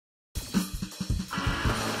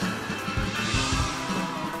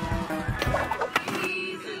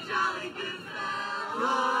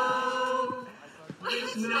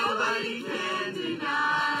which nobody can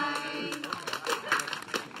deny.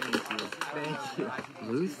 Thank you.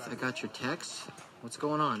 Luth, I got your text. What's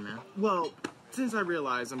going on, man? Well, since I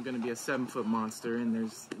realize I'm gonna be a 7-foot monster and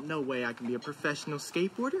there's no way I can be a professional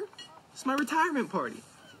skateboarder, it's my retirement party.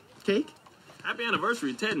 Cake? Happy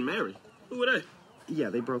anniversary, Ted and Mary. Who were they? Yeah,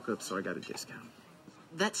 they broke up, so I got a discount.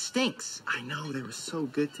 That stinks. I know, they were so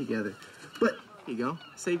good together. But, here you go,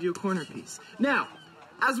 saved you a corner piece. Now,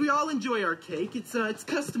 as we all enjoy our cake, it's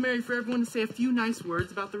customary for everyone to say a few nice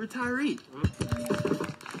words about the retiree.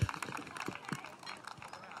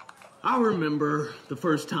 I remember the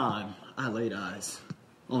first time I laid eyes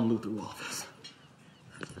on Luther Waffles.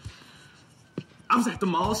 I was at the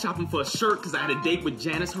mall shopping for a shirt because I had a date with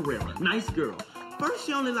Janice Herrera. Nice girl. First,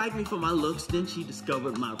 she only liked me for my looks, then she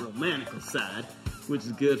discovered my romantical side, which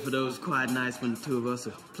is good for those quiet nights when the two of us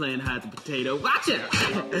are playing hide the potato. Watch it!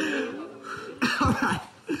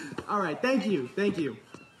 All right, thank you,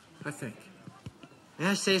 I think. May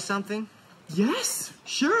I say something? Yes,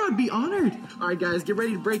 sure, I'd be honored. All right, guys, get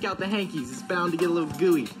ready to break out the hankies. It's bound to get a little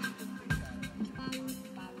gooey.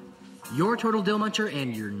 You're a Turtle Dill Muncher,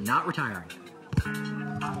 and you're not retiring.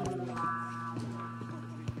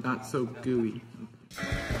 Not so gooey.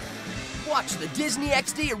 Watch the Disney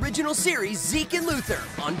XD original series Zeke and Luther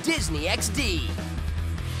on Disney XD.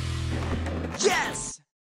 Yes!